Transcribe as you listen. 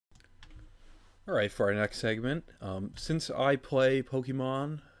All right, for our next segment, since I play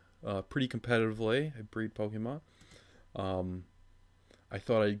Pokemon pretty competitively, I breed Pokemon. Um, I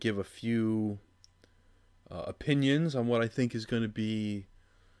thought I'd give a few opinions on what I think is going to be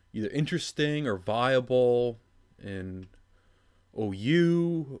either interesting or viable in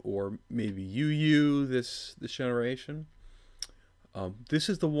OU or maybe UU this generation. This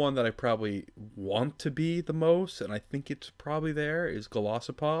is the one that I probably want to be the most, and I think it's probably there. Is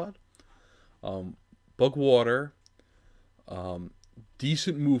Glossopod, um, Bug Water, um,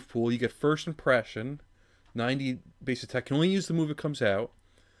 decent move pool. You get first impression, 90 base attack. Can only use the move it comes out.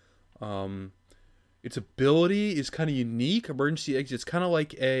 Um, its ability is kind of unique. Emergency exit. It's kind of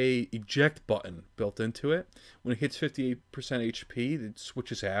like a eject button built into it. When it hits 58% HP, it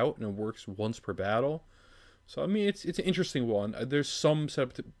switches out and it works once per battle. So I mean, it's an interesting one. There's some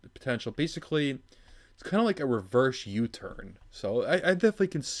setup potential. Basically, it's kind of like a reverse U-turn. So I definitely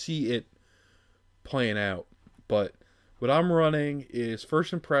can see it playing out. But what I'm running is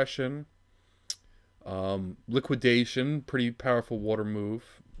first impression, liquidation, pretty powerful water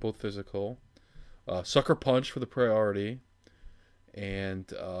move, both physical. Sucker punch for the priority,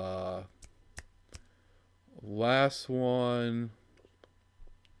 and last one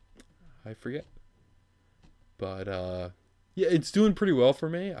I forget. But yeah, it's doing pretty well for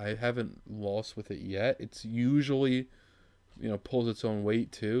me. I haven't lost with it yet. It's usually pulls its own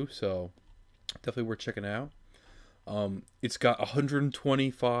weight too, so definitely worth checking out. It's got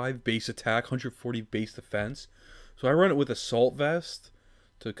 125 base attack, 140 base defense. So I run it with Assault Vest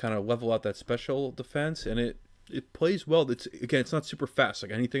to kind of level out that special defense, and it plays well. It's not super fast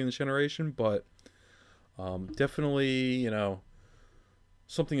like anything in this generation, but definitely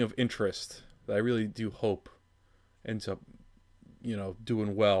something of interest that I really do hope ends up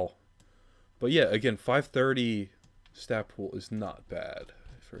doing well. But yeah, again, 530 stat pool is not bad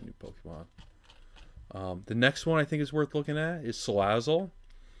for a new Pokemon. The next one I think is worth looking at is Salazzle.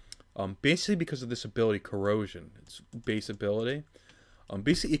 Basically because of this ability, Corrosion. Its base ability.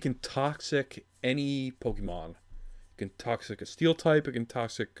 Basically, it can toxic any Pokemon. It can toxic a Steel type. It can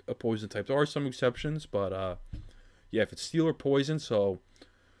toxic a Poison type. There are some exceptions, but yeah, if it's Steel or Poison, so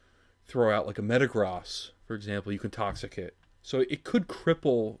throw out like a Metagross, for example, you can toxic it. So it could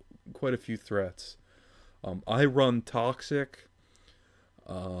cripple quite a few threats. I run Toxic,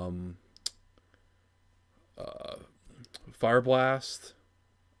 um, Fire Blast,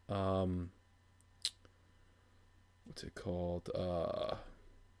 what's it called?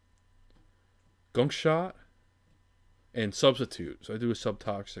 Gunk Shot, and Substitute. So I do a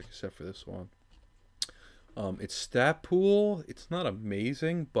Subtoxic except for this one. Its stat pool, it's not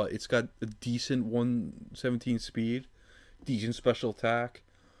amazing, but it's got a decent 117 speed, decent special attack.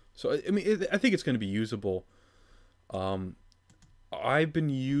 So I mean, I think it's going to be usable. Um, I've been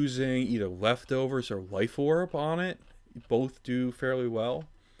using either Leftovers or Life Orb on it. Both do fairly well.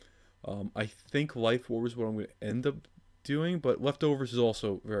 I think Life Orb is what I'm going to end up doing, but Leftovers is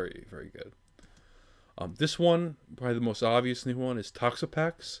also very, very good. This one, probably the most obvious new one, is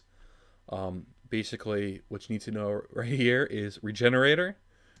Toxapex. Basically, what you need to know right here is Regenerator,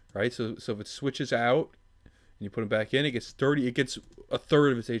 right? So if it switches out and you put it back in, it gets 30. It gets a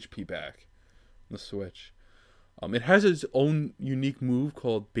third of its HP back on the switch. It has its own unique move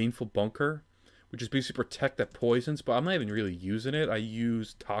called Baneful Bunker, which is basically protect that poisons, but I'm not even really using it. I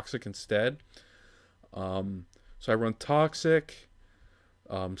use Toxic instead. So I run Toxic,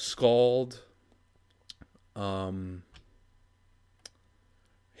 Scald,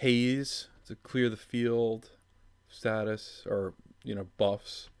 Haze to clear the field status, or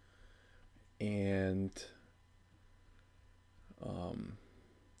buffs, and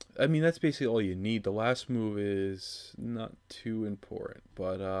I mean that's basically all you need. The last move is not too important,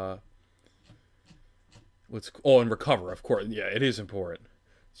 but and Recover, of course. Yeah, it is important.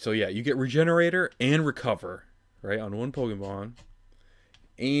 So yeah, you get Regenerator and Recover, right, on one Pokemon,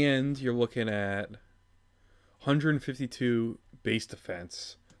 and you're looking at 152 base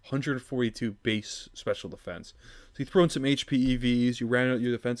defense, 142 base special defense. So you throw in some HP EVs, you round out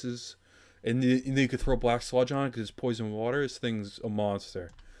your defenses, and then you could throw Black Sludge on it because it's poison water. This thing's a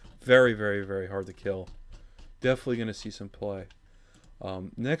monster. Very, very, very hard to kill. Definitely going to see some play.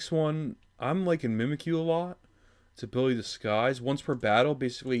 Next one, I'm liking Mimikyu a lot. Its ability Disguise. Once per battle,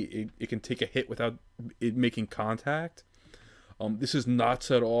 basically it can take a hit without it making contact. This is not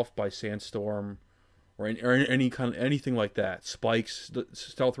set off by Sandstorm or any kind of anything like that. Spikes,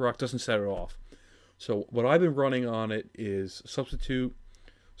 Stealth Rock doesn't set it off. So what I've been running on it is Substitute,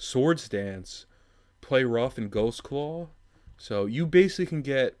 Swords Dance, Play Rough, and Ghost Claw. So you basically can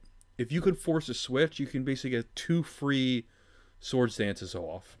get, if you could force a switch, you can basically get 2 free Swords Dance is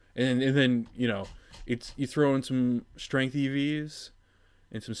off. And then, you know, you throw in some strength EVs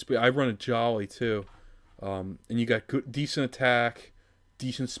and some speed. I run a Jolly too. And you got decent attack,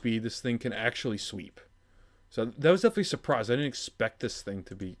 decent speed. This thing can actually sweep. So that was definitely a surprise. I didn't expect this thing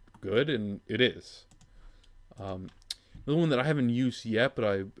to be good, and it is. The one that I haven't used yet, but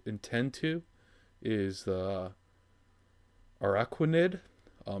I intend to, is the Araquanid.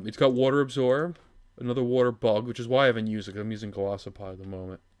 It's got Water Absorb, another water bug, which is why I haven't used it, because I'm using Glossopod at the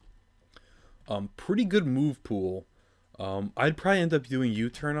moment. Pretty good move pool. I'd probably end up doing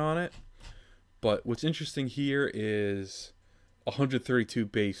U-turn on it, but what's interesting here is 132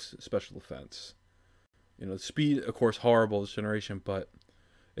 base special defense. You know, speed, of course, horrible this generation, but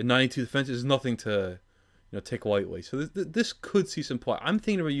at 92 defense is nothing to, you know, take lightly. So this could see some play. I'm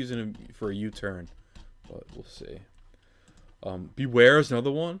thinking about using it for a U-turn, but we'll see. Beware is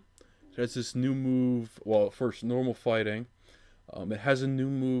another one. It has this new move. Well, first, normal fighting. It has a new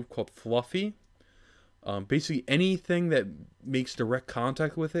move called Fluffy. Basically, anything that makes direct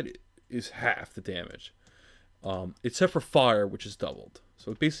contact with it is half the damage. Except for fire, which is doubled.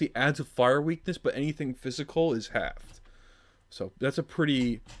 So it basically adds a fire weakness, but anything physical is halved. So that's a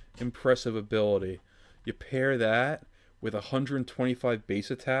pretty impressive ability. You pair that with 125 base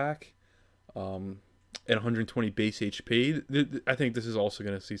attack and 120 base HP. I think this is also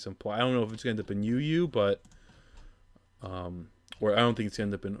going to see some play. I don't know if it's going to end up in UU, but... or I don't think it's going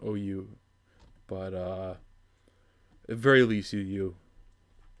to end up in OU. But at very least, UU.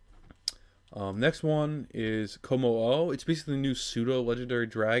 Next one is Komo-O. It's basically the new pseudo-legendary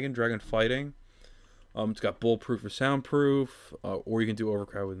dragon fighting. It's got bulletproof or soundproof, or you can do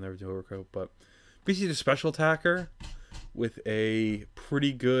overcrowd. We never do overcrowd, but basically the special attacker with a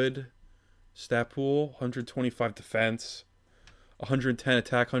pretty good stat pool: 125 defense, 110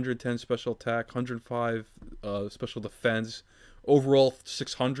 attack, 110 special attack, 105 special defense. Overall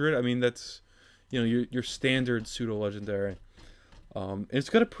 600. I mean, that's, you know, your standard pseudo-legendary. It's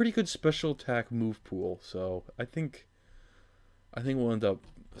got a pretty good special attack move pool, so I think we'll end up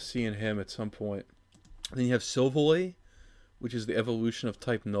seeing him at some point. Then you have Silvally, which is the evolution of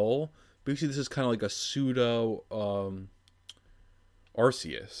type Null. Basically, this is kind of like a pseudo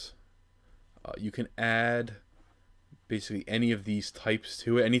Arceus. You can add basically any of these types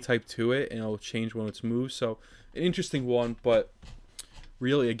to it, any type to it, and it'll change one of its moves. So an interesting one, but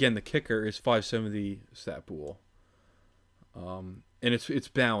really, again, the kicker is 570 stat pool. And it's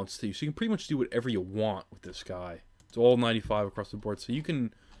balanced too, so you can pretty much do whatever you want with this guy. It's all 95 across the board, so you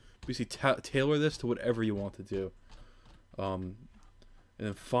can basically tailor this to whatever you want to do. And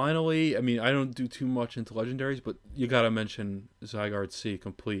then finally, I mean, I don't do too much into legendaries, but you gotta mention Zygarde C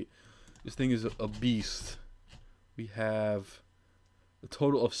complete. This thing is a beast. We have a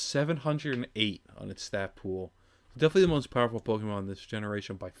total of 708 on its stat pool. Definitely the most powerful Pokemon this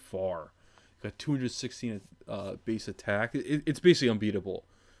generation by far. Got 216 base attack. It's basically unbeatable.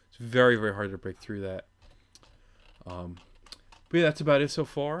 It's very, very hard to break through that. But yeah, that's about it so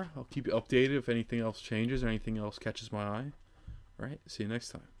far. I'll keep you updated if anything else changes or anything else catches my eye. All right, see you next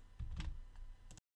time.